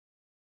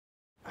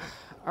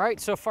All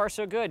right, so far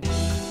so good.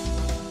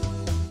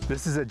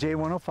 This is a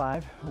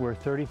J105. We're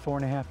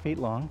 34.5 feet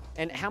long.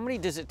 And how many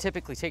does it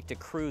typically take to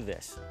crew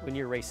this when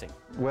you're racing?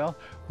 Well,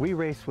 we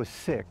race with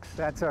 6.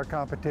 That's our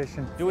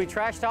competition. Do we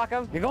trash talk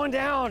them? You're going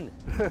down.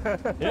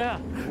 Yeah.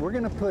 We're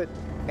gonna put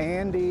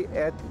Andy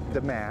at the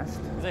mast.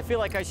 I feel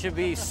like I should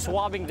be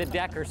swabbing the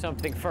deck or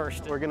something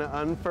first. We're gonna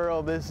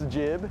unfurl this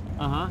jib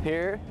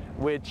here,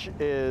 which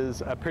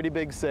is a pretty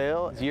big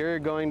sail. You're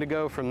going to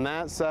go from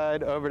that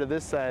side over to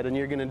this side, and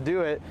you're gonna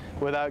do it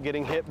without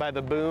getting hit by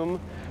the boom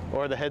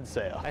or the head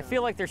sail. I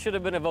feel like there should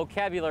have been a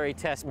vocabulary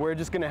test. We're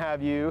just gonna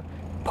have you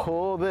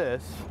pull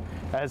this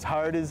as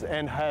hard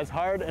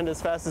and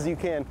as fast as you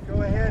can.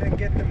 Go ahead and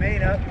get the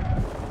main up.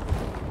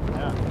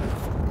 Yeah.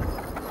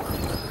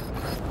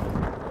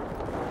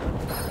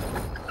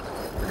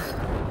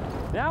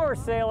 Now we're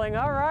sailing,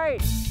 all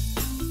right.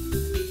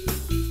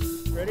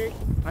 Ready?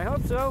 I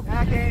hope so.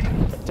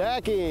 Tacking.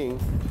 Tacking.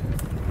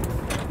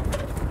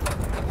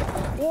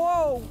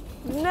 Whoa,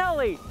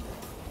 Nelly.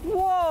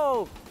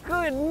 Whoa,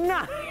 good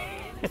night.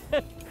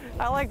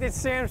 I like that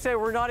Sam said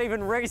we're not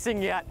even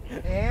racing yet.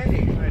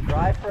 Andy, you wanna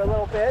drive for a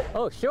little bit?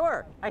 Oh,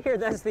 sure. I hear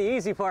that's the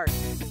easy part.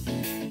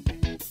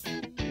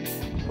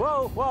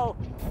 Whoa, whoa.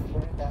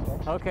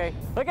 Okay.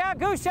 Look out,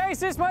 goose chase,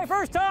 this is my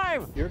first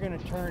time. You're gonna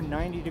turn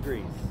 90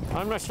 degrees.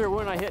 I'm not sure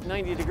when I hit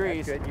 90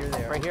 degrees. That's good, you're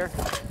there. Right here.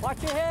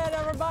 Watch your head,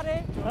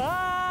 everybody.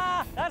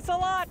 Ah, that's a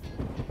lot.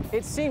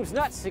 It seems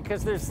nuts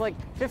because there's like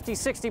 50,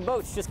 60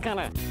 boats just kind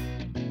of.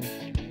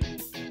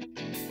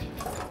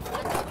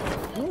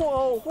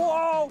 Whoa,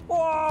 whoa,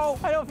 whoa.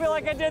 I don't feel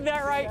like I did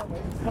that right.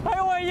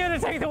 I want you to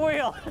take the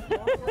wheel.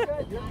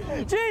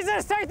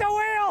 Jesus, take the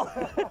wheel.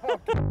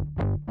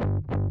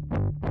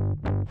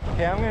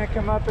 Okay, I'm gonna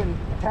come up and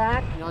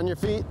tack. On your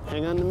feet,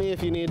 hang on to me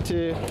if you need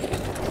to.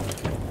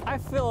 I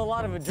feel a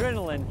lot of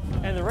adrenaline,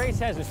 and the race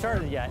hasn't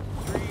started yet.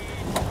 3, 2,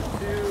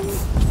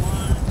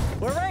 1.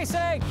 We're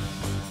racing!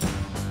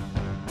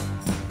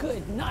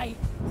 Good night.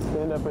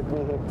 Stand up with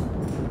me here.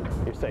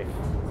 You're safe.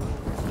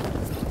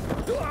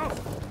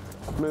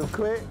 Move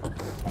quick.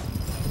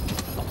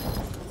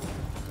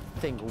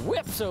 Thing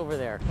whips over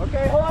there.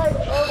 Okay, hold.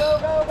 Go, go,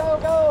 go, go,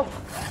 go.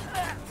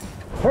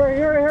 Hurry,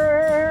 hurry,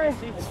 hurry,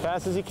 hurry. As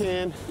fast as you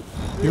can.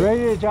 You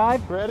ready to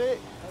drive? Ready?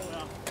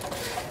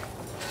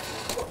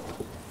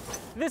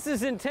 This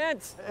is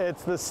intense.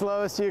 It's the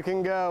slowest you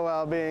can go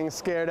while being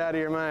scared out of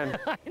your mind.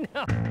 I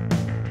know.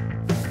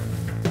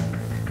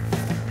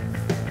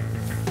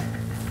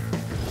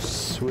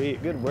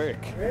 Sweet, good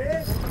work.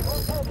 Ready?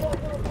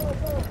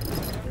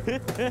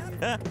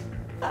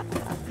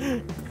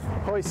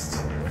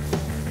 Hoist.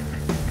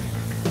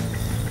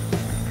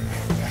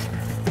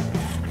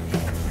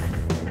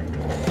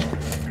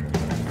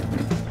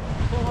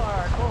 Pull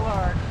hard, pull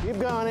hard. Keep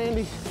going,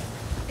 Andy.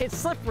 It's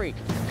slippery.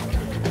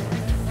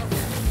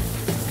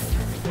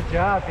 Good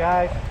job,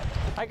 guys.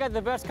 I got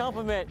the best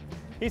compliment.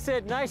 He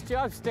said, nice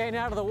job staying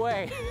out of the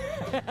way.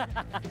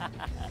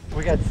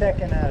 We got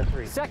second out of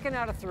 3. Second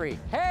out of 3.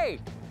 Hey,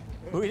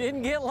 we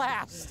didn't get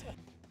last.